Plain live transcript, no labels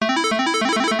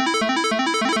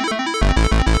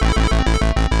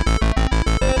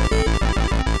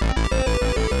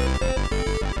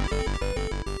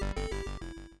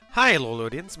Hi, LOL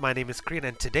audience. My name is Green,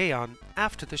 and today on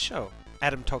After the Show,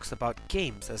 Adam talks about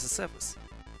games as a service.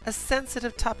 A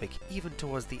sensitive topic even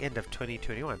towards the end of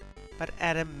 2021, but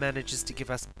Adam manages to give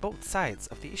us both sides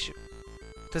of the issue.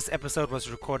 This episode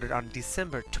was recorded on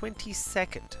December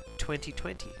 22nd,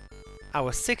 2020. I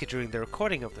was sick during the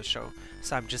recording of the show,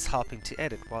 so I'm just helping to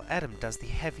edit while Adam does the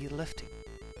heavy lifting.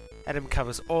 Adam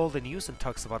covers all the news and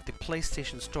talks about the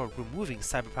PlayStation Store removing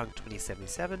Cyberpunk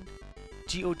 2077,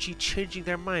 GOG changing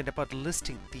their mind about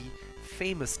listing the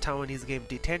famous Taiwanese game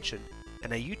Detention,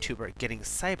 and a YouTuber getting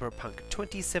Cyberpunk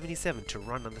 2077 to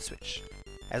run on the Switch.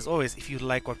 As always, if you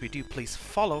like what we do, please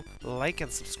follow, like,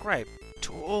 and subscribe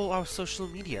to all our social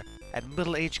media at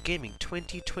Middle Age Gaming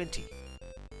 2020.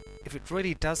 If it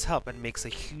really does help and makes a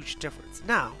huge difference.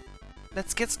 Now,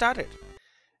 let's get started.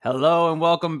 Hello and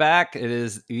welcome back. It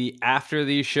is the After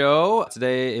the Show.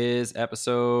 Today is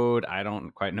episode, I don't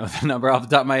quite know the number off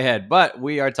the top of my head, but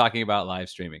we are talking about live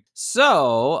streaming.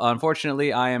 So,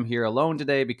 unfortunately, I am here alone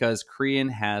today because Korean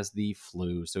has the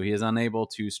flu. So he is unable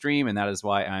to stream, and that is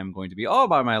why I'm going to be all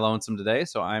by my lonesome today.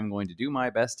 So I'm going to do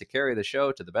my best to carry the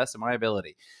show to the best of my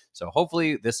ability. So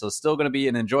hopefully this is still going to be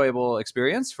an enjoyable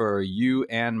experience for you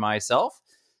and myself.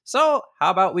 So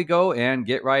how about we go and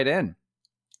get right in?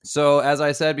 So, as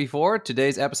I said before,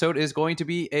 today's episode is going to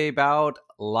be about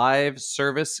live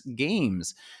service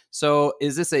games. So,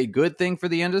 is this a good thing for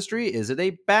the industry? Is it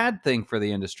a bad thing for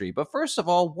the industry? But first of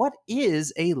all, what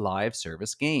is a live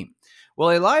service game?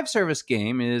 Well, a live service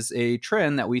game is a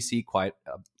trend that we see quite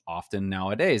often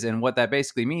nowadays. And what that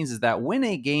basically means is that when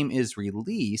a game is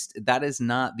released, that is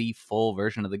not the full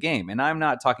version of the game. And I'm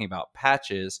not talking about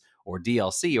patches or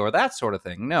DLC or that sort of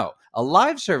thing. No, a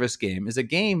live service game is a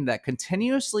game that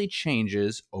continuously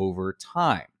changes over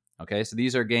time. Okay, so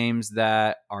these are games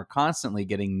that are constantly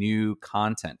getting new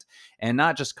content, and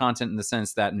not just content in the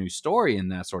sense that new story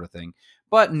and that sort of thing,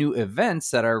 but new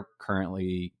events that are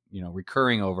currently,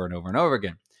 recurring over and over and over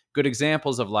again. Good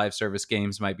examples of live service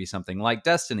games might be something like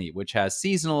Destiny, which has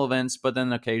seasonal events, but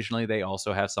then occasionally they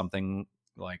also have something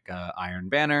like Iron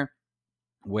Banner,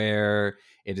 where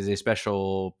it is a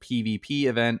special PvP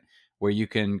event where you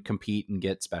can compete and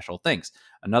get special things.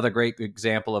 Another great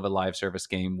example of a live service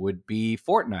game would be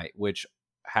Fortnite, which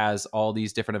has all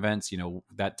these different events,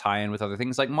 that tie in with other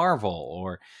things like Marvel,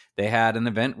 or they had an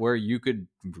event where you could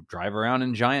drive around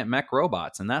in giant mech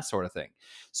robots and that sort of thing.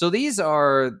 So these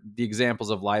are the examples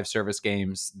of live service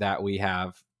games that we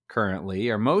have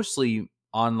currently, are mostly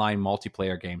online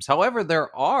multiplayer games. However,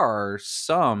 there are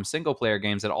some single player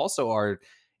games that also are,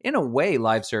 in a way,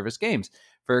 live service games.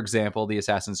 For example, the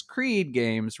Assassin's Creed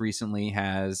games recently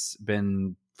has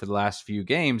been, for the last few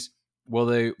games,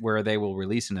 where they will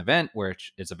release an event where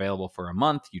it's available for a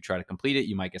month. You try to complete it,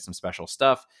 you might get some special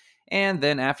stuff, and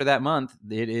then after that month,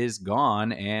 it is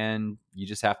gone, and you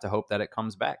just have to hope that it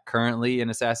comes back. Currently, in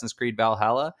Assassin's Creed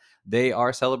Valhalla, they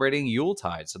are celebrating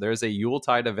Yuletide. So there's a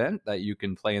Yuletide event that you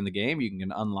can play in the game. You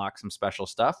can unlock some special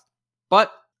stuff.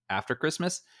 But after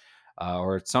Christmas,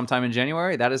 or sometime in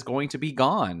January, that is going to be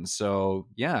gone. So,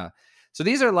 yeah. So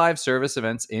these are live service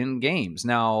events in games.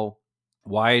 Now,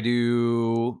 why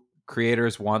do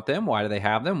creators want them? Why do they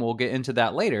have them? We'll get into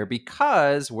that later,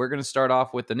 because we're going to start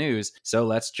off with the news. So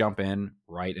let's jump in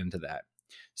right into that.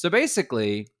 So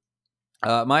basically,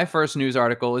 my first news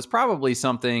article is probably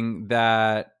something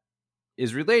that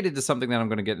is related to something that I'm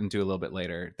going to get into a little bit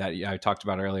later that I talked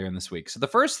about earlier in this week. So the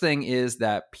first thing is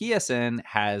that PSN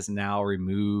has now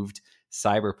removed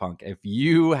Cyberpunk. If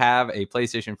you have a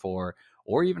PlayStation 4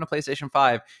 or even a PlayStation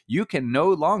 5, you can no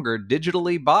longer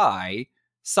digitally buy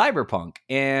Cyberpunk.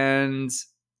 And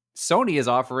Sony is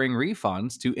offering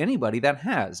refunds to anybody that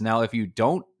has. Now, if you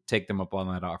don't take them up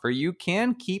on that offer, you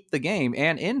can keep the game.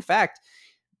 And in fact,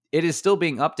 it is still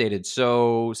being updated.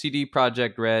 So CD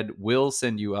Projekt Red will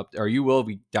send you up, or you will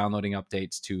be downloading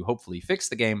updates to hopefully fix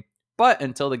the game. But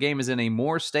until the game is in a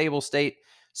more stable state,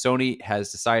 Sony has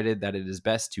decided that it is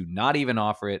best to not even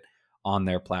offer it on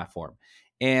their platform.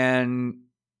 And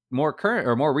more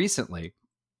recently,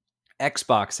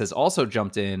 Xbox has also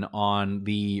jumped in on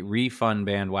the refund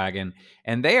bandwagon,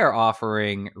 and they are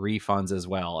offering refunds as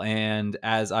well. And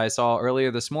as I saw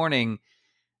earlier this morning,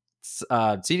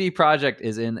 CD Projekt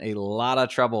is in a lot of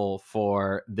trouble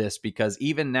for this, because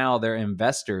even now their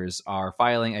investors are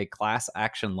filing a class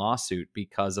action lawsuit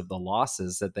because of the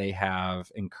losses that they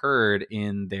have incurred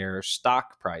in their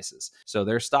stock prices. So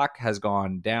their stock has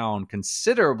gone down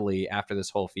considerably after this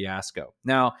whole fiasco.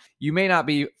 Now, you may not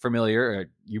be familiar, or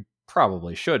you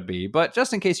probably should be, but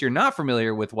just in case you're not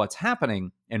familiar with what's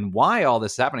happening and why all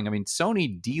this is happening, I mean,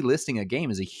 Sony delisting a game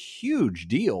is a huge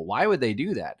deal. Why would they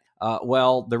do that?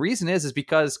 Well, the reason is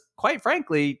because, quite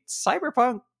frankly,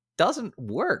 Cyberpunk doesn't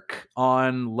work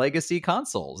on legacy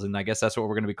consoles. And I guess that's what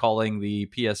we're going to be calling the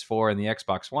PS4 and the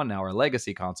Xbox One now, are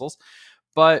legacy consoles.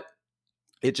 But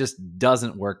it just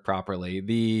doesn't work properly.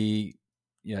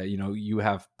 You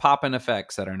have pop-in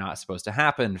effects that are not supposed to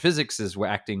happen. Physics is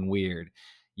acting weird.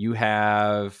 You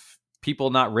have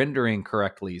people not rendering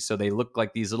correctly, so they look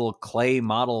like these little clay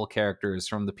model characters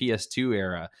from the PS2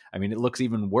 era. I mean, it looks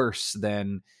even worse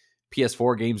than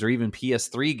PS4 games or even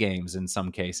PS3 games in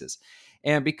some cases.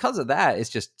 And because of that,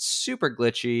 it's just super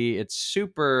glitchy. It's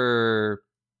super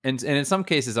and in some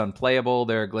cases unplayable.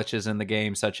 There are glitches in the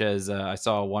game, such as I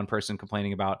saw one person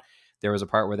complaining about there was a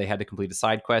part where they had to complete a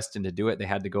side quest, and to do it, they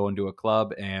had to go into a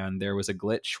club, and there was a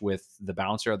glitch with the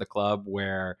bouncer of the club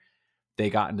where they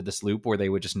got into this loop where they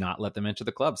would just not let them enter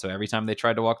the club. So every time they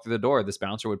tried to walk through the door, this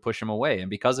bouncer would push them away. And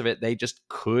because of it, they just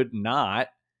could not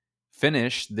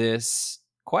finish this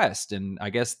quest. And I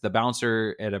guess the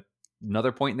bouncer at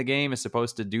another point in the game is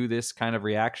supposed to do this kind of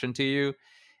reaction to you.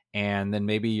 And then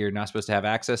maybe you're not supposed to have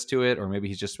access to it, or maybe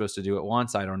he's just supposed to do it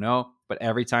once. I don't know. But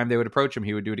every time they would approach him,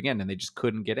 he would do it again, and they just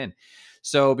couldn't get in.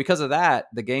 So because of that,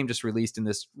 the game just released in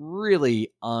this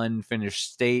really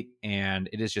unfinished state, and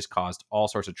it has just caused all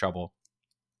sorts of trouble.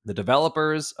 The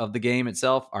developers of the game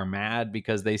itself are mad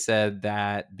because they said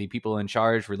that the people in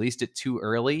charge released it too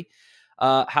early.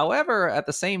 However, at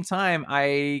the same time,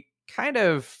 I kind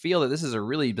of feel that this is a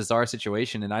really bizarre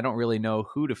situation, and I don't really know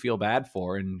who to feel bad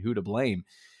for and who to blame.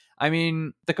 I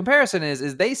mean, the comparison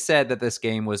is they said that this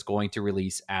game was going to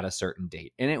release at a certain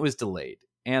date, and it was delayed.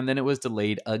 And then it was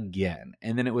delayed again.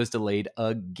 And then it was delayed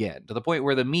again, to the point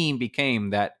where the meme became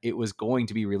that it was going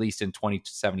to be released in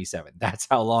 2077. That's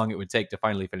how long it would take to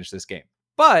finally finish this game.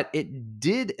 But it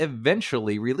did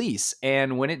eventually release.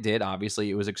 And when it did,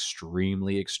 obviously, it was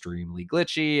extremely, extremely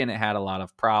glitchy, and it had a lot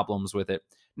of problems with it.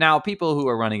 Now, people who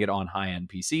are running it on high-end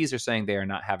PCs are saying they are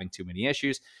not having too many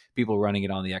issues. People running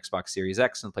it on the Xbox Series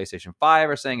X and PlayStation 5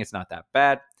 are saying it's not that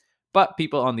bad. But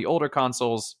people on the older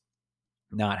consoles,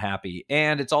 not happy.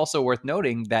 And it's also worth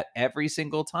noting that every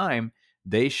single time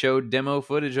they showed demo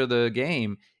footage of the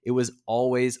game, it was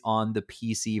always on the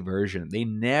PC version. They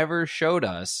never showed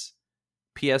us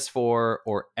PS4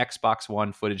 or Xbox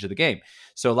One footage of the game.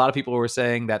 So a lot of people were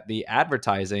saying that the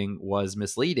advertising was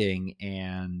misleading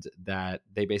and that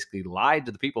they basically lied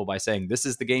to the people by saying, this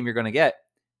is the game you're going to get.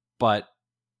 But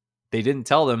they didn't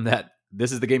tell them that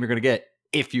this is the game you're going to get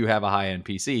if you have a high-end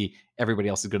PC. Everybody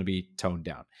else is going to be toned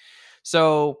down.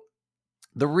 So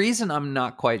the reason I'm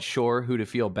not quite sure who to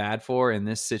feel bad for in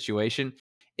this situation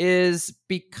is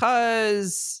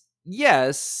because,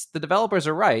 yes, the developers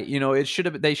are right.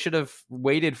 They should have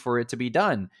waited for it to be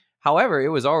done. However, it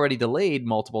was already delayed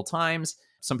multiple times.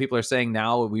 Some people are saying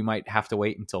now we might have to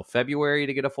wait until February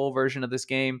to get a full version of this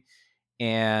game.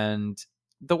 And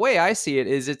the way I see it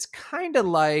is it's kind of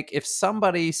like if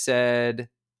somebody said,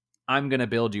 I'm going to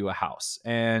build you a house.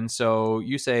 And so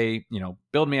you say,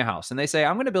 build me a house. And they say,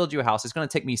 I'm going to build you a house. It's going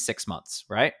to take me 6 months,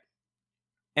 right?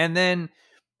 And then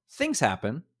things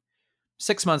happen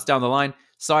 6 months down the line.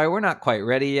 Sorry, we're not quite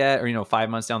ready yet. Or, 5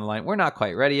 months down the line, we're not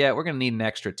quite ready yet. We're going to need an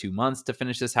extra 2 months to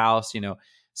finish this house,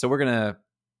 So we're going to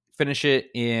finish it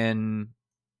in,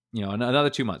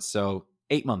 another 2 months. So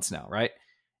 8 months now, right?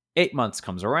 8 months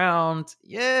comes around.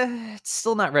 Yeah, it's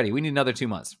still not ready. We need another 2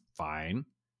 months. Fine.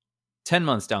 10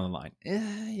 months down the line,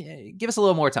 give us a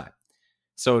little more time.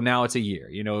 So now it's a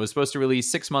year. It was supposed to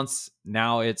release 6 months.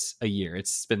 Now it's a year.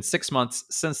 It's been 6 months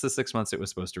since the 6 months it was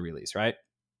supposed to release, right?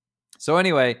 So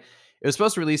anyway, it was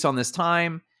supposed to release on this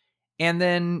time, and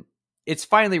then it's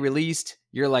finally released.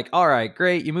 You're like, all right,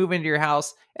 great. You move into your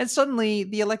house, and suddenly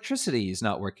the electricity is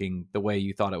not working the way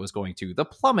you thought it was going to. The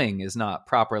plumbing is not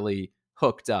properly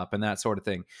hooked up and that sort of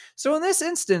thing. So in this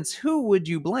instance, who would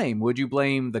you blame? Would you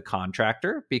blame the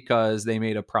contractor because they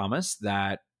made a promise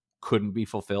that couldn't be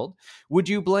fulfilled? Would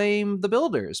you blame the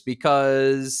builders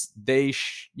because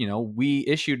we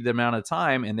issued the amount of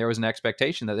time and there was an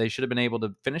expectation that they should have been able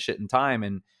to finish it in time?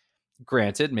 And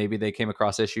granted, maybe they came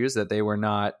across issues that they were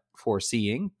not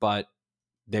foreseeing, but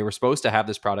they were supposed to have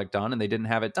this product done and they didn't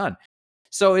have it done.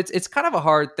 So it's kind of a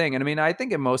hard thing. And I mean, I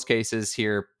think in most cases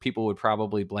here, people would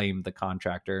probably blame the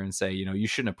contractor and say, you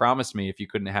shouldn't have promised me if you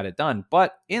couldn't have had it done.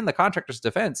 But in the contractor's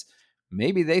defense,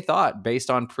 maybe they thought based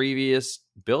on previous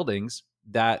buildings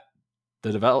that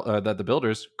the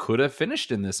builders could have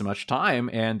finished in this much time.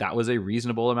 And that was a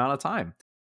reasonable amount of time.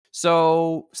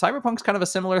 So Cyberpunk's kind of a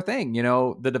similar thing.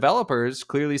 The developers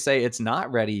clearly say it's not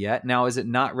ready yet. Now, is it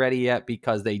not ready yet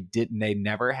because they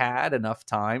never had enough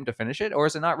time to finish it? Or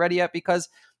is it not ready yet because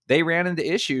they ran into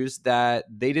issues that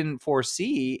they didn't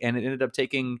foresee and it ended up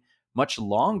taking much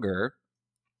longer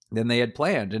than they had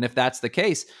planned. And if that's the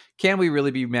case, can we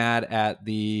really be mad at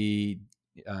the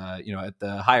at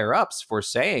the higher ups for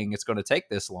saying it's going to take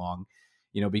this long,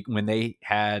 when they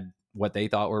had what they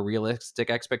thought were realistic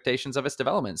expectations of its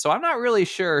development? So I'm not really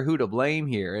sure who to blame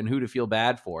here and who to feel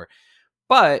bad for,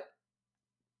 but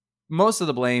most of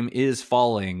the blame is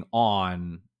falling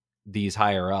on these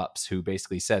higher ups who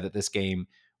basically said that this game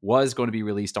was going to be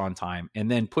released on time and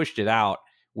then pushed it out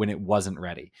when it wasn't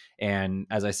ready. And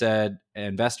as I said,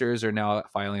 investors are now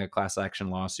filing a class action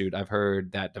lawsuit. I've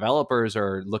heard that developers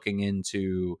are looking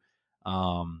into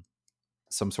some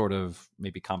sort of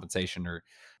maybe compensation or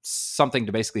something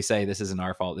to basically say this isn't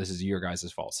our fault, this is your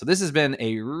guys' fault. So this has been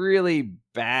a really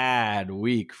bad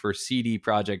week for CD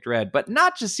Projekt Red, but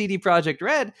not just CD Projekt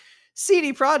Red,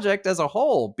 CD Projekt as a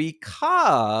whole,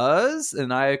 because,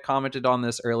 and I commented on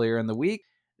this earlier in the week,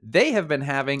 they have been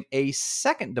having a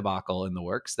second debacle in the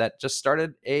works that just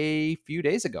started a few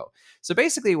days ago. So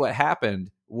basically what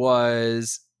happened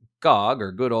was GOG,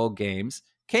 or Good Old Games,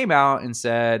 came out and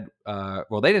said,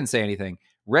 they didn't say anything.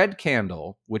 Red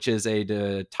Candle, which is a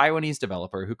Taiwanese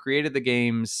developer who created the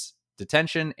games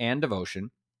Detention and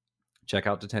Devotion. Check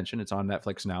out Detention. It's on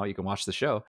Netflix now. You can watch the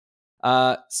show.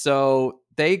 So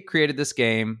they created this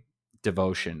game,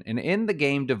 Devotion. And in the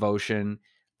game Devotion,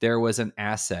 there was an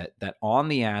asset that on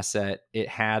the asset, it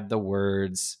had the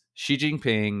words Xi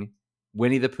Jinping,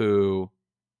 Winnie the Pooh,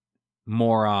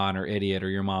 moron or idiot, or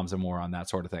your mom's a moron, that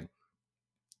sort of thing.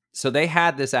 So they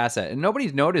had this asset and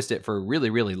nobody's noticed it for a really,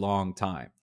 really long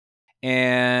time.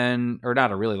 Or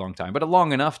not a really long time, but a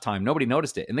long enough time. Nobody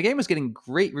noticed it. And the game was getting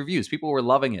great reviews. People were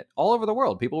loving it all over the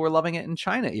world. People were loving it in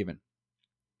China even.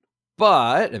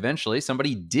 But eventually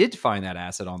somebody did find that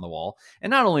asset on the wall. And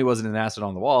not only was it an asset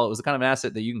on the wall, it was the kind of an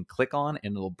asset that you can click on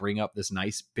and it'll bring up this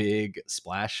nice big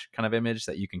splash kind of image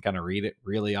that you can kind of read it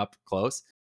really up close.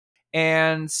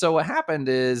 And so what happened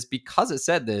is, because it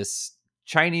said this,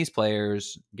 Chinese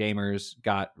players, gamers,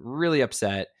 got really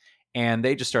upset and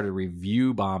they just started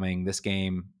review bombing this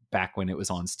game back when it was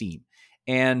on Steam.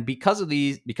 And because of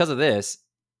this,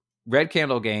 Red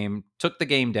Candle Game took the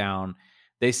game down.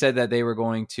 They said that they were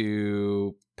going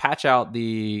to patch out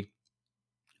the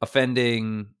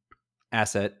offending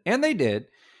asset, and they did.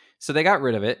 So they got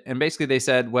rid of it. And basically they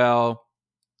said, well,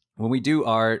 when we do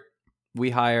art,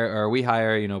 we hire,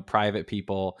 private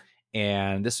people.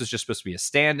 And this was just supposed to be a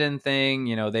stand-in thing.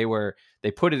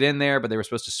 They put it in there, but they were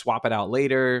supposed to swap it out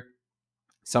later.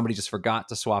 Somebody just forgot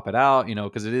to swap it out,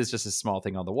 because it is just a small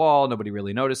thing on the wall. Nobody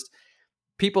really noticed.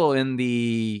 People in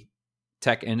the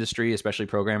tech industry, especially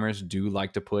programmers, do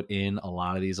like to put in a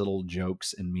lot of these little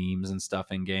jokes and memes and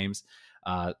stuff in games.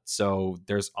 So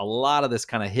there's a lot of this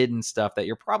kind of hidden stuff that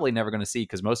you're probably never going to see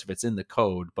because most of it's in the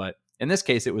code. But in this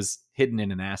case, it was hidden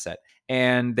in an asset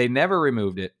and they never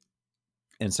removed it.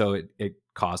 And so it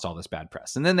caused all this bad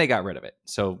press. And then they got rid of it.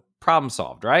 So problem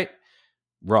solved, right?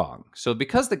 Wrong. So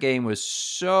because the game was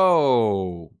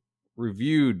so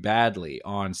reviewed badly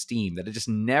on Steam that it just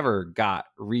never got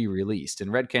re-released.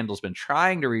 And Red Candle's been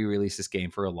trying to re-release this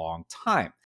game for a long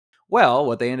time. Well,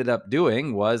 what they ended up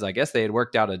doing was, I guess they had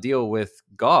worked out a deal with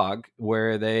GOG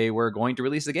where they were going to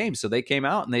release the game. So they came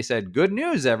out and they said, good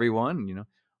news, everyone.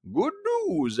 Good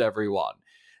news, everyone.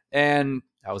 And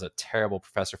that was a terrible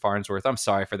Professor Farnsworth. I'm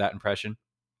sorry for that impression.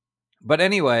 But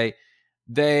anyway,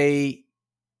 they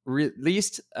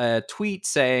released a tweet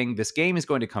saying this game is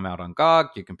going to come out on GOG.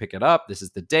 You can pick it up. This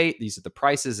is the date. These are the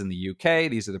prices in the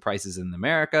UK. These are the prices in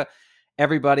America.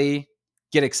 Everybody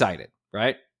get excited,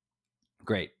 right?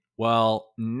 Great.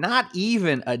 Well, not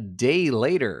even a day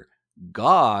later,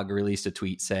 GOG released a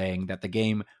tweet saying that the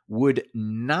game would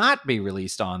not be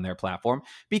released on their platform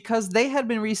because they had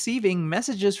been receiving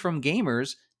messages from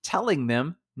gamers telling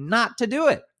them not to do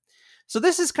it. So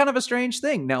this is kind of a strange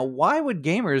thing. Now, why would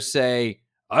gamers say,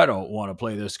 I don't want to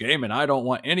play this game and I don't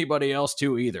want anybody else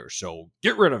to either, so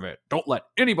get rid of it. Don't let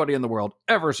anybody in the world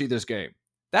ever see this game.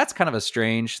 That's kind of a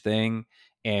strange thing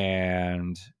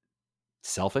and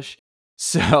selfish.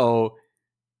 So,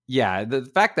 yeah, the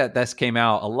fact that this came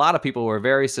out, a lot of people were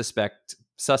very suspect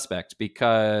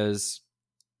because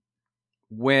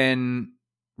when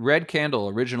Red Candle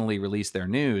originally released their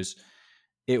news,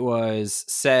 it was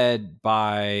said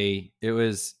by, there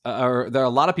are a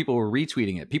lot of people were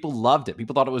retweeting it. People loved it.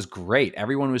 People thought it was great.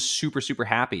 Everyone was super, super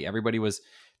happy.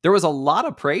 There was a lot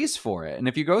of praise for it. And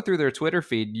if you go through their Twitter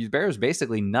feed, there's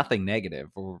basically nothing negative.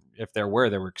 Or if there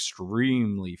were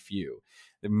extremely few.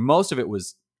 Most of it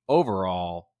was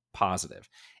overall positive.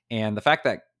 And the fact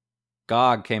that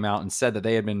GOG came out and said that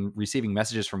they had been receiving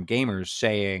messages from gamers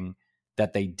saying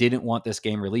that they didn't want this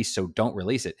game released, so don't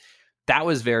release it. That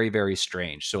was very, very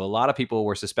strange. So a lot of people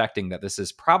were suspecting that this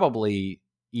is probably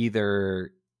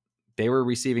either they were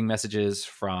receiving messages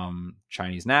from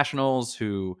Chinese nationals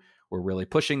who were really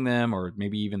pushing them, or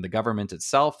maybe even the government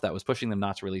itself that was pushing them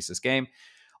not to release this game,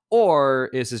 or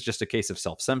is this just a case of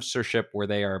self-censorship where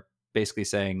they are basically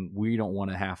saying, we don't want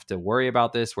to have to worry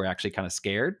about this. We're actually kind of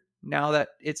scared now that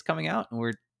it's coming out and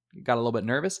we got a little bit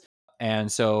nervous. And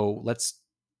so let's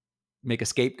make a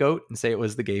scapegoat and say it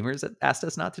was the gamers that asked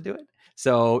us not to do it.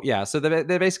 So yeah, so they're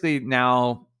basically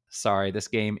now, sorry, this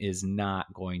game is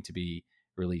not going to be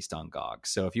released on GOG.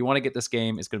 So if you want to get this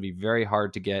game, it's going to be very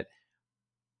hard to get.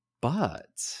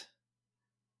 But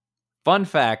fun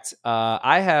fact,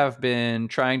 I have been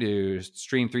trying to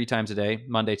stream 3 times a day.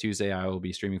 Monday, Tuesday, I will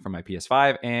be streaming from my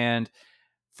PS5, and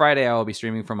Friday, I will be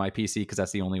streaming from my PC because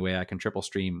that's the only way I can triple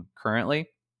stream currently.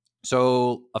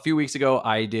 So a few weeks ago,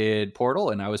 I did Portal,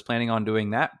 and I was planning on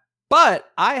doing that. But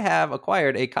I have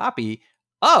acquired a copy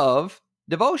of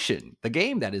Devotion, the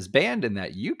game that is banned and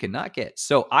that you cannot get.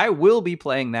 So I will be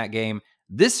playing that game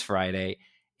this Friday,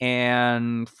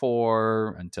 and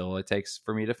for until it takes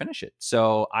for me to finish it.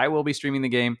 So I will be streaming the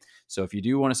game. So if you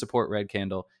do want to support Red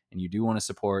Candle and you do want to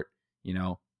support,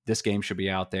 this game should be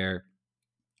out there,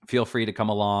 feel free to come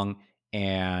along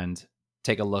and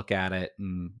take a look at it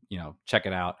and, check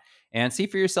it out and see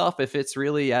for yourself if it's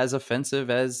really as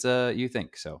offensive as you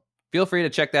think. So feel free to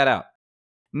check that out.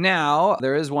 Now,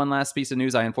 there is one last piece of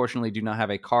news. I unfortunately do not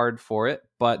have a card for it,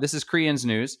 but this is Korean's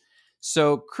news.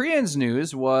 So Korean's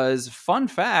news was, fun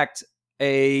fact,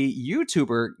 a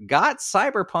YouTuber got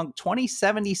Cyberpunk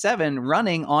 2077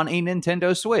 running on a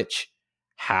Nintendo Switch.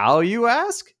 How, you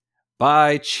ask?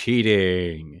 By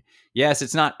cheating. Yes,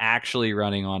 it's not actually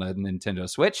running on a Nintendo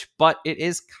Switch, but it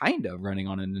is kind of running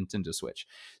on a Nintendo Switch.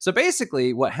 So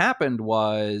basically what happened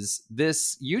was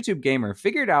this YouTube gamer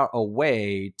figured out a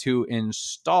way to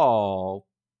install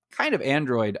kind of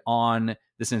Android on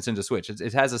this Nintendo Switch.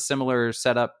 It has a similar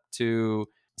setup to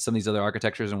some of these other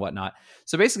architectures and whatnot.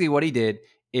 So basically what he did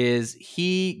is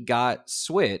he got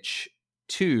Switch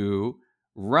to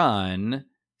run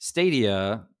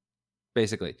Stadia,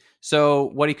 basically. So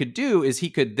what he could do is he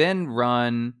could then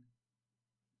run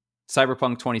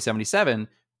Cyberpunk 2077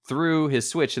 through his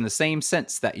Switch in the same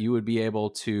sense that you would be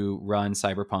able to run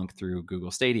Cyberpunk through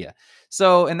Google Stadia.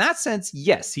 So in that sense,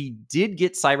 yes, he did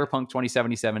get Cyberpunk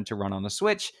 2077 to run on the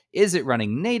Switch. Is it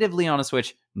running natively on a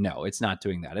Switch? No, it's not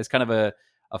doing that. It's kind of a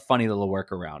funny little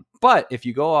workaround. But if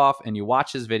you go off and you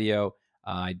watch his video,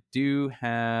 I do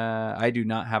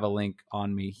not have a link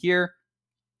on me here.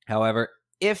 However,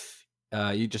 if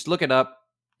you just look it up,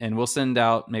 and we'll send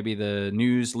out maybe the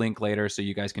news link later so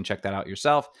you guys can check that out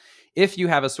yourself. If you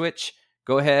have a Switch,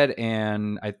 go ahead,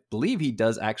 and I believe he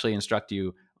does actually instruct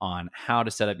you on how to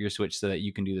set up your Switch so that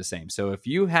you can do the same. So if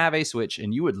you have a Switch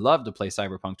and you would love to play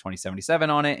Cyberpunk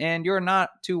 2077 on it, and you're not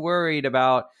too worried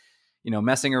about,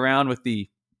 messing around with the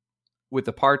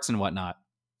parts and whatnot,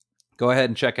 go ahead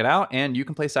and check it out, and you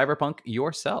can play Cyberpunk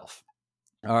yourself.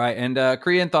 All right, and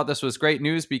Korean thought this was great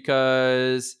news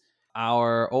because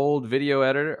our current video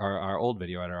editor,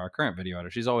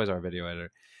 she's always our video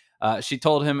editor, she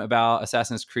told him about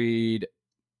Assassin's Creed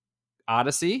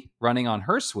Odyssey running on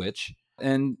her Switch.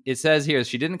 And it says here,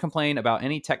 she didn't complain about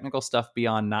any technical stuff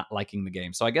beyond not liking the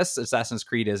game. So I guess Assassin's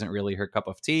Creed isn't really her cup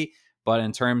of tea, but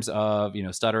in terms of,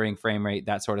 stuttering, frame rate,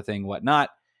 that sort of thing, whatnot,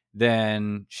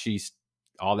 then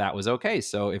all that was okay.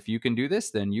 So if you can do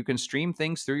this, then you can stream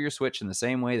things through your Switch in the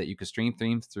same way that you can stream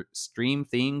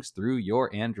things through your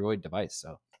Android device.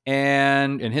 So,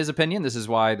 and in his opinion, this is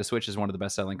why the Switch is one of the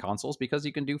best-selling consoles, because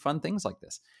you can do fun things like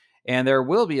this. And there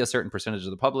will be a certain percentage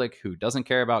of the public who doesn't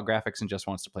care about graphics and just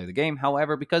wants to play the game.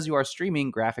 However, because you are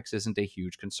streaming, graphics isn't a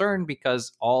huge concern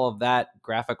because all of that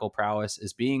graphical prowess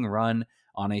is being run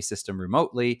on a system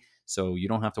remotely. So you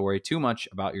don't have to worry too much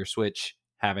about your Switch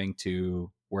having to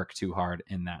work too hard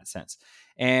in that sense.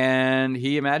 And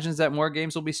he imagines that more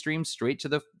games will be streamed straight to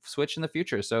the Switch in the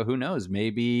future. So who knows?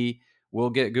 Maybe we'll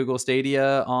get Google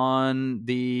Stadia on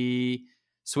the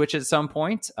Switch at some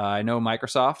point. I know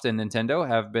Microsoft and Nintendo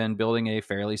have been building a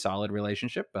fairly solid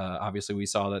relationship. Obviously, we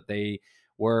saw that they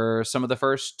were some of the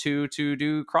first two to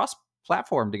do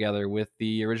cross-platform together with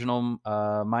the original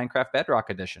Minecraft Bedrock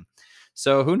Edition.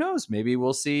 So who knows? Maybe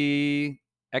we'll see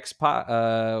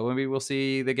maybe we'll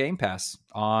see the Game Pass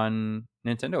on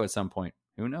Nintendo at some point.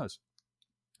 Who knows?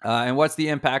 And what's the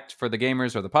impact for the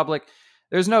gamers or the public?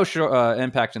 There's no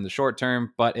impact in the short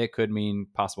term, but it could mean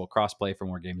possible crossplay for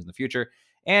more games in the future.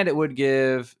 And it would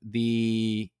give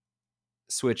the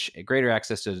Switch greater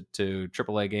access to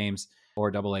AAA games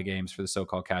or AA games for the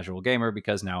so-called casual gamer,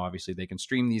 because now obviously they can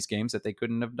stream these games that they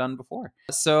couldn't have done before.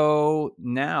 So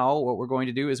now what we're going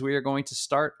to do is we are going to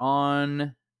start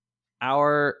on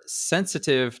our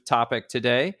sensitive topic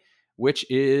today, which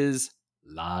is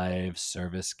live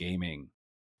service gaming.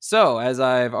 So, as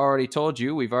I've already told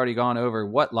you, we've already gone over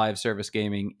what live service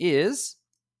gaming is.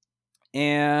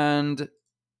 And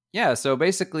yeah, so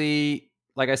basically,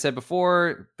 like I said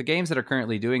before, the games that are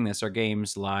currently doing this are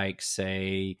games like,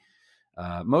 say,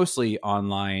 mostly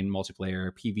online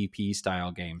multiplayer PvP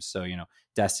style games. So,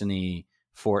 Destiny,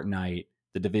 Fortnite,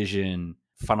 The Division,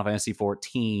 Final Fantasy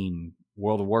 14,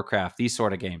 World of Warcraft, these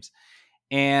sort of games.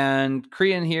 And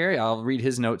Kriyan here, I'll read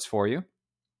his notes for you.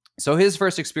 So his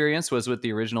first experience was with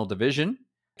the original Division.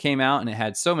 Came out and it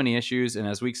had so many issues, and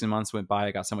as weeks and months went by,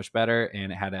 it got so much better,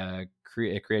 and it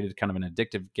created kind of an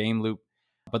addictive game loop.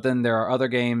 But then there are other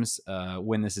games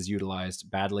when this is utilized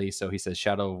badly. So he says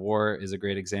Shadow of War is a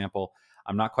great example.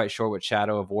 I'm not quite sure what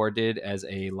Shadow of War did as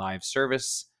a live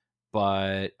service,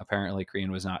 but apparently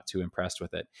Kriyan was not too impressed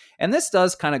with it. And this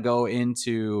does kind of go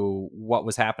into what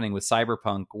was happening with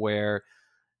Cyberpunk, where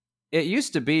it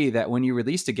used to be that when you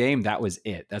released a game, that was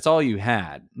it. That's all you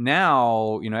had.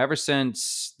 Now, ever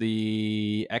since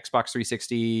the Xbox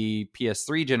 360,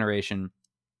 PS3 generation,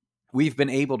 we've been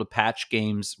able to patch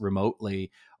games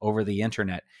remotely over the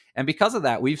internet. And because of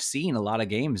that, we've seen a lot of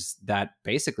games that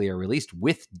basically are released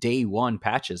with day one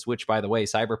patches, which, by the way,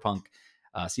 Cyberpunk,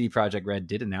 CD Projekt Red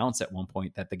did announce at one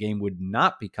point that the game would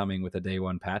not be coming with a day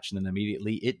one patch. And then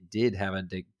immediately it did have a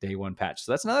day one patch.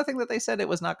 So that's another thing that they said it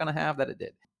was not going to have that it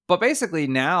did. But basically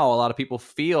now a lot of people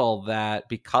feel that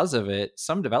because of it,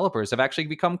 some developers have actually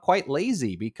become quite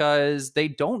lazy because they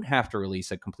don't have to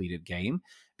release a completed game,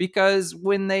 because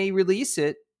when they release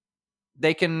it,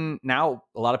 they can now,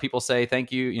 a lot of people say,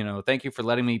 thank you for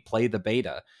letting me play the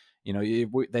beta.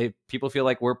 People feel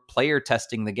like we're player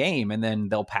testing the game, and then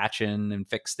they'll patch in and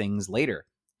fix things later.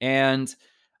 And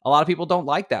a lot of people don't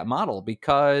like that model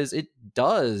because it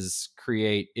does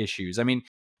create issues. I mean,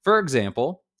 for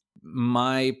example,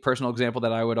 my personal example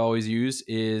that I would always use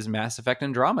is Mass Effect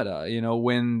Andromeda.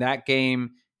 When that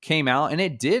game came out, and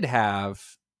it did have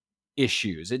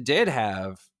issues, it did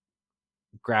have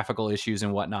graphical issues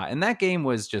and whatnot, and that game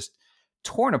was just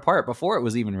torn apart before it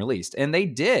was even released. And they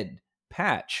did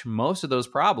patch most of those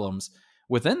problems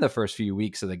within the first few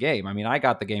weeks of the game. I mean, I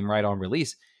got the game right on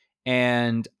release,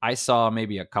 and I saw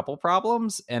maybe a couple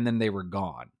problems, and then they were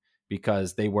gone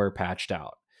because they were patched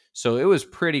out. So it was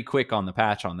pretty quick on the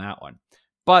patch on that one.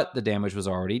 But the damage was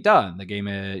already done. The game,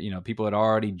 people had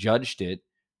already judged it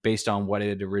based on what it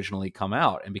had originally come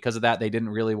out. And because of that, they didn't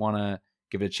really want to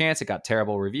give it a chance. It got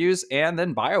terrible reviews. And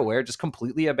then BioWare just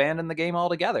completely abandoned the game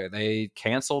altogether. They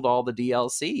canceled all the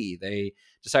DLC. They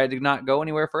decided to not go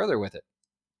anywhere further with it.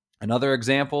 Another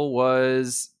example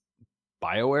was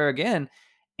BioWare again.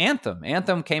 Anthem.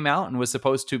 Anthem came out and was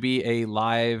supposed to be a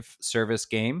live service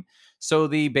game. So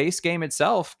the base game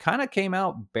itself kind of came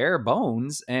out bare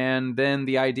bones. And then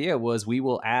the idea was, we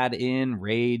will add in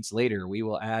raids later. We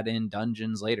will add in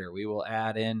dungeons later. We will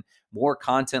add in more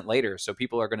content later. So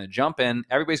people are going to jump in.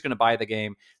 Everybody's going to buy the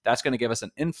game. That's going to give us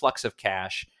an influx of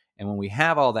cash. And when we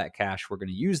have all that cash, we're going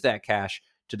to use that cash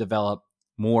to develop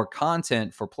more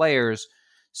content for players,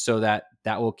 so that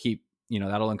will keep,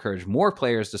 that'll encourage more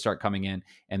players to start coming in,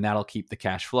 and that'll keep the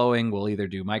cash flowing. We'll either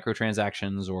do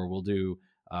microtransactions, or we'll do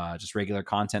just regular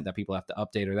content that people have to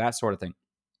update, or that sort of thing.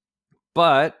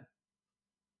 But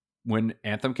when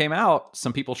Anthem came out,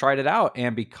 some people tried it out,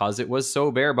 and because it was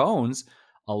so bare bones,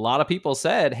 a lot of people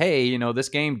said, hey, this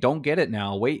game, don't get it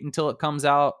now. Wait until it comes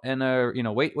out, and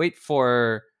wait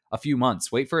for a few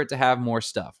months. Wait for it to have more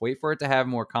stuff. Wait for it to have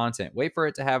more content. Wait for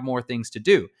it to have more things to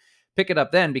do. Pick it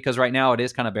up then, because right now it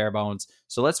is kind of bare bones.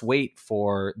 So let's wait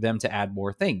for them to add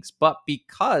more things. But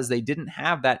because they didn't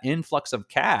have that influx of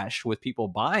cash with people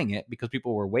buying it, because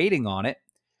people were waiting on it,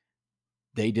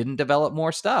 they didn't develop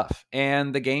more stuff,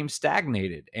 and the game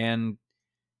stagnated. And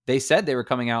they said they were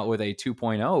coming out with a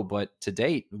 2.0, but to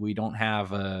date, we don't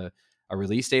have a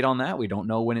release date on that. We don't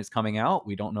know when it's coming out.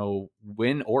 We don't know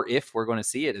when or if we're going to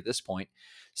see it at this point.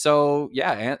 So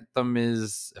yeah, Anthem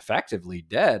is effectively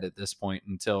dead at this point,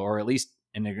 or at least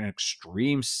in an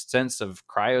extreme sense of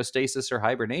cryostasis or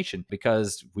hibernation,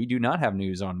 because we do not have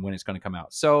news on when it's going to come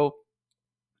out. So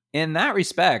in that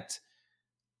respect,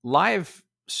 not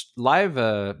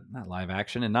live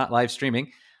action and not live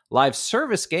streaming, live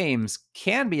service games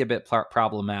can be a bit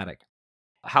problematic.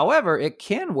 However, it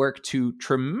can work to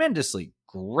tremendously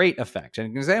great effect.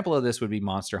 And an example of this would be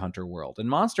Monster Hunter World. In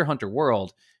Monster Hunter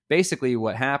World, basically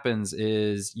what happens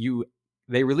is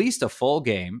they released a full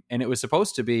game, and it was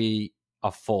supposed to be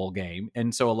a full game.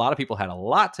 And so a lot of people had a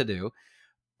lot to do,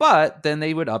 but then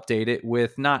they would update it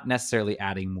with not necessarily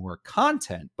adding more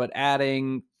content, but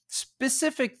adding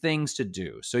specific things to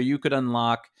do. So you could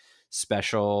unlock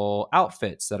special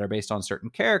outfits that are based on certain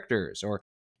characters, or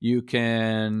you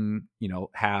can,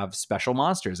 have special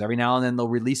monsters. Every now and then they'll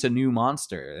release a new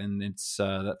monster, and it's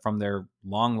from their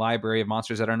long library of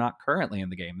monsters that are not currently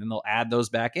in the game. Then they'll add those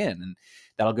back in, and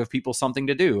that'll give people something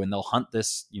to do. And they'll hunt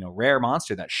this, rare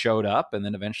monster that showed up, and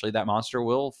then eventually that monster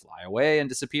will fly away and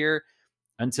disappear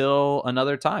until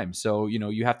another time. So,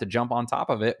 you have to jump on top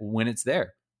of it when it's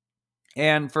there.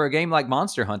 And for a game like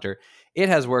Monster Hunter, it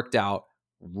has worked out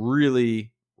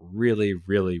really, really,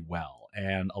 really well.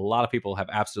 And a lot of people have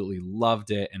absolutely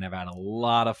loved it and have had a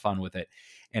lot of fun with it.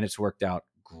 And it's worked out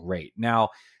great.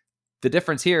 Now, the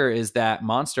difference here is that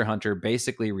Monster Hunter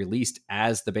basically released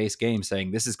as the base game,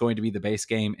 saying this is going to be the base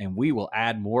game and we will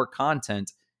add more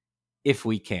content if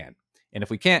we can. And if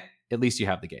we can't, at least you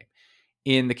have the game.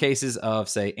 In the cases of,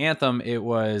 say, Anthem, it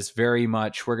was very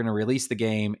much, we're going to release the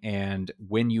game, and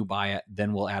when you buy it,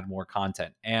 then we'll add more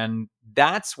content. And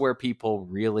that's where people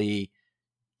really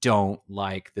don't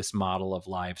like this model of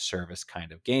live service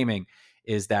kind of gaming,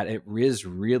 is that it is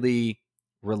really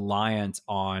reliant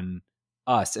on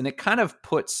us. And it kind of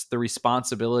puts the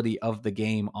responsibility of the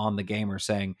game on the gamer,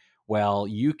 saying, well,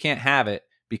 you can't have it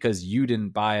because you didn't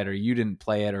buy it, or you didn't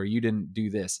play it, or you didn't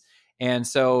do this. And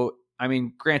so, I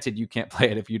mean, granted, you can't play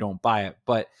it if you don't buy it,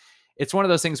 but it's one of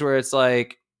those things where it's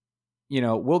like,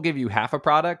 we'll give you half a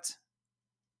product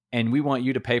and we want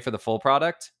you to pay for the full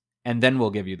product, and then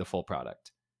we'll give you the full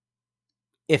product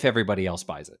if everybody else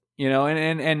buys it,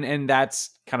 and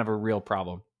that's kind of a real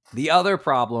problem. The other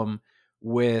problem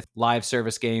with live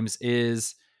service games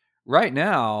is right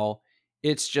now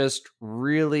it's just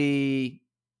really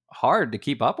hard to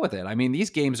keep up with it. I mean,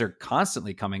 these games are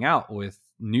constantly coming out with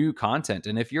new content,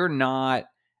 and if you're not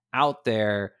out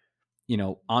there,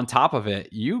 on top of it,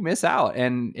 you miss out.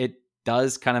 And it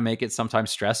does kind of make it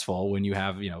sometimes stressful when you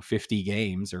have 50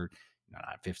 games, or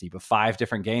not 50 but 5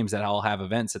 different games that all have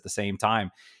events at the same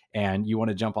time, and you want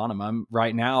to jump on them.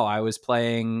 Right now I was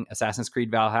playing Assassin's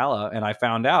Creed Valhalla, and I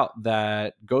found out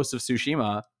that Ghost of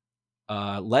Tsushima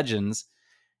Legends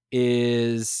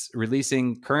is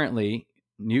releasing currently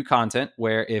new content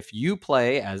where if you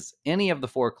play as any of the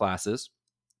 4 classes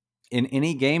in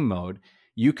any game mode,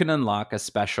 you can unlock a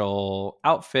special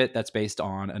outfit that's based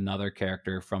on another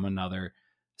character from another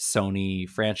Sony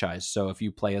franchise. So if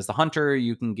you play as the hunter,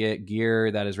 you can get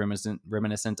gear that is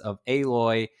reminiscent of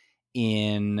Aloy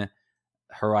in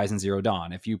Horizon Zero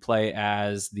Dawn. If you play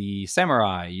as the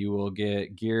samurai, you will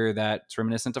get gear that's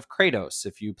reminiscent of Kratos.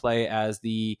 If you play as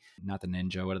not the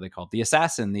ninja, what are they called? The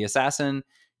assassin,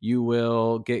 you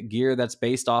will get gear that's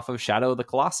based off of Shadow of the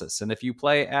Colossus. And if you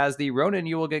play as the Ronin,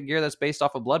 you will get gear that's based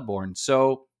off of Bloodborne.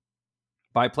 So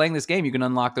by playing this game, you can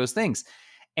unlock those things.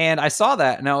 And I saw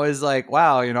that and I was like,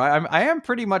 wow, I am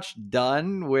pretty much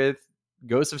done with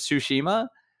Ghost of Tsushima,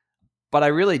 but I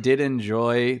really did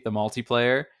enjoy the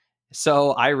multiplayer.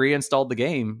 So I reinstalled the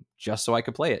game just so I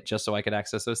could play it, just so I could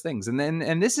access those things. And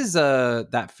this is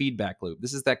that feedback loop.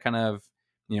 This is that kind of,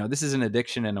 this is an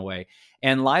addiction in a way.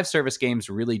 And live service games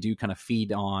really do kind of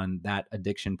feed on that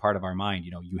addiction part of our mind.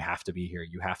 You have to be here.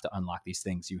 You have to unlock these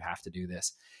things. You have to do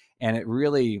this. And it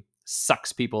really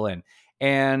sucks people in.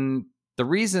 And the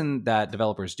reason that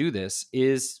developers do this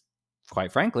is,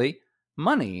 quite frankly,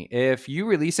 money. If you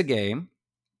release a game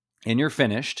and you're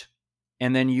finished,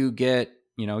 and then you get,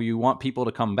 you want people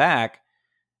to come back,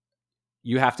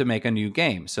 you have to make a new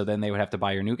game. So then they would have to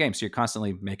buy your new game. So you're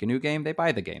constantly make a new game, they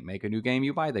buy the game, make a new game,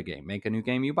 you buy the game, make a new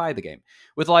game, you buy the game.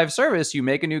 With live service, you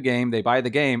make a new game, they buy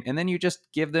the game, and then you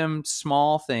just give them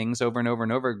small things over and over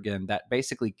and over again that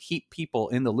basically keep people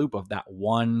in the loop of that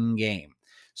one game.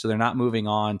 So they're not moving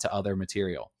on to other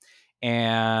material.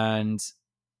 And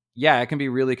yeah, it can be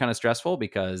really kind of stressful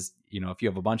because, if you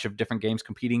have a bunch of different games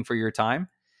competing for your time,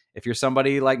 if you're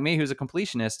somebody like me who's a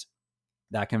completionist,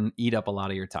 that can eat up a lot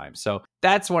of your time. So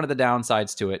that's one of the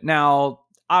downsides to it. Now,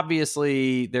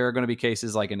 obviously, there are going to be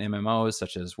cases like in MMOs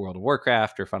such as World of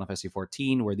Warcraft or Final Fantasy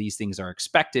XIV where these things are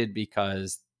expected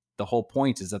because the whole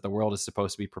point is that the world is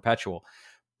supposed to be perpetual.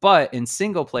 But in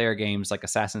single player games like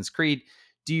Assassin's Creed,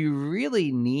 do you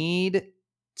really need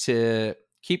to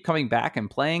keep coming back and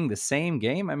playing the same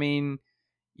game? I mean,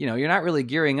 you're not really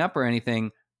gearing up or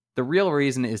anything. The real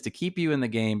reason is to keep you in the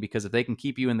game, because if they can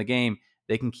keep you in the game,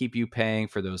 they can keep you paying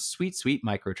for those sweet, sweet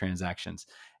microtransactions.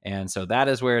 And so that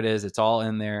is where it is. It's all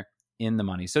in there in the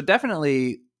money. So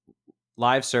definitely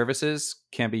live services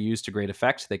can be used to great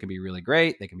effect. They can be really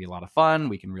great. They can be a lot of fun.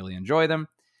 We can really enjoy them.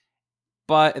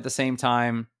 But at the same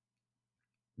time,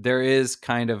 there is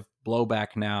kind of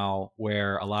blowback now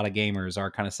where a lot of gamers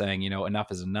are kind of saying,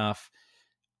 enough is enough.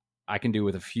 I can do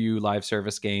with a few live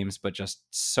service games, but just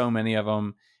so many of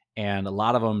them. And a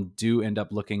lot of them do end up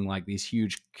looking like these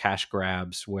huge cash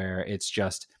grabs where it's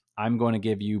just, I'm going to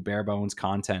give you bare bones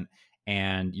content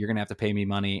and you're going to have to pay me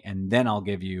money. And then I'll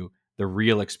give you the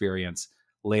real experience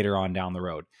later on down the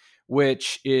road,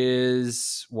 which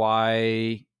is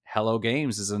why Hello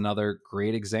Games is another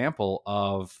great example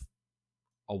of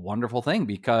a wonderful thing,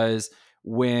 because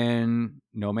when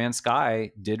No Man's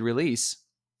Sky did release,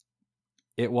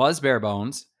 it was bare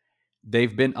bones.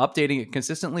 They've been updating it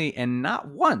consistently, and not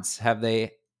once have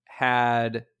they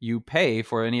had you pay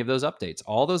for any of those updates.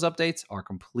 All those updates are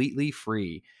completely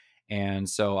free. And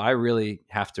so I really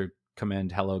have to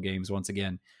commend Hello Games once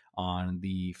again on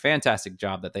the fantastic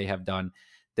job that they have done.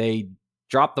 They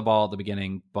dropped the ball at the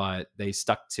beginning, but they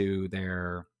stuck to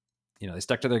their, they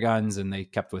stuck to their guns and they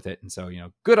kept with it. And so,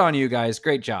 good on you guys.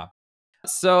 Great job.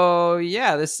 So,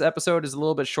 yeah, this episode is a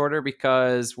little bit shorter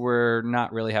because we're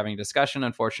not really having a discussion.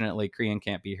 Unfortunately, Korean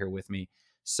can't be here with me,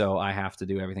 so I have to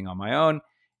do everything on my own.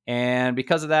 And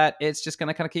because of that, it's just going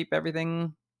to kind of keep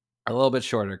everything a little bit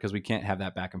shorter because we can't have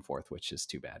that back and forth, which is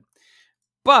too bad.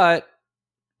 But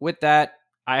with that,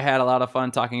 I had a lot of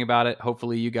fun talking about it.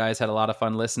 Hopefully, you guys had a lot of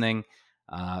fun listening.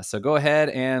 So go ahead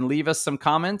and leave us some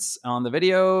comments on the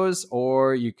videos,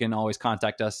 or you can always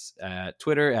contact us at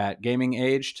Twitter at Gaming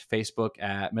Aged, Facebook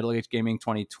at Middle Aged Gaming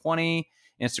 2020,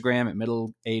 Instagram at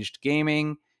Middle Aged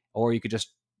Gaming, or you could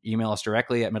just email us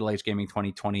directly at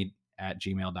middleagedgaming2020 at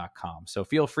gmail.com. So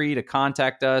feel free to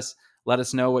contact us. Let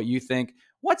us know what you think.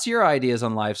 What's your ideas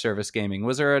on live service gaming?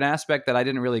 Was there an aspect that I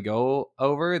didn't really go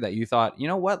over that you thought, you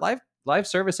know what, live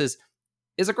services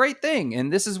is a great thing,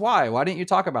 and this is why didn't you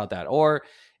talk about that? Or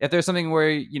if there's something where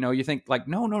you think like,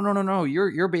 no,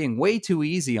 you're being way too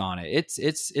easy on it,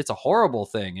 it's a horrible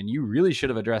thing and you really should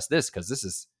have addressed this because this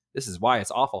is why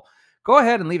it's awful. Go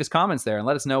ahead and leave us comments there and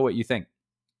let us know what you think.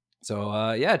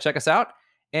 So yeah, check us out.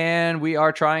 And we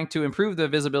are trying to improve the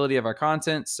visibility of our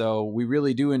content, so we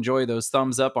really do enjoy those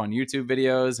thumbs up on YouTube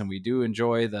videos, and we do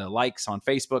enjoy the likes on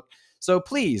Facebook. So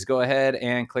please go ahead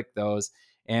and click those.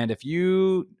 And if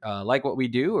you like what we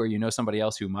do, or you know somebody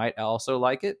else who might also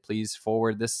like it, please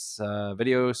forward this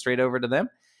video straight over to them,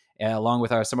 along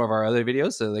with some of our other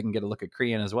videos, so they can get a look at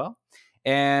Korean as well.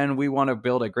 And we want to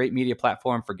build a great media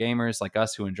platform for gamers like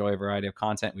us who enjoy a variety of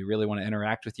content. We really want to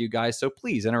interact with you guys, so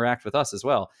please interact with us as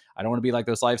well. I don't want to be like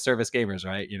those live service gamers,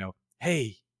 right?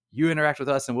 Hey, you interact with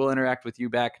us and we'll interact with you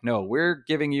back. No, we're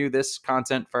giving you this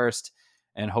content first,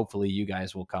 and hopefully you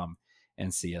guys will come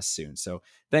and see us soon. So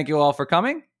thank you all for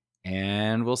coming,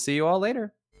 and we'll see you all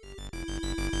later.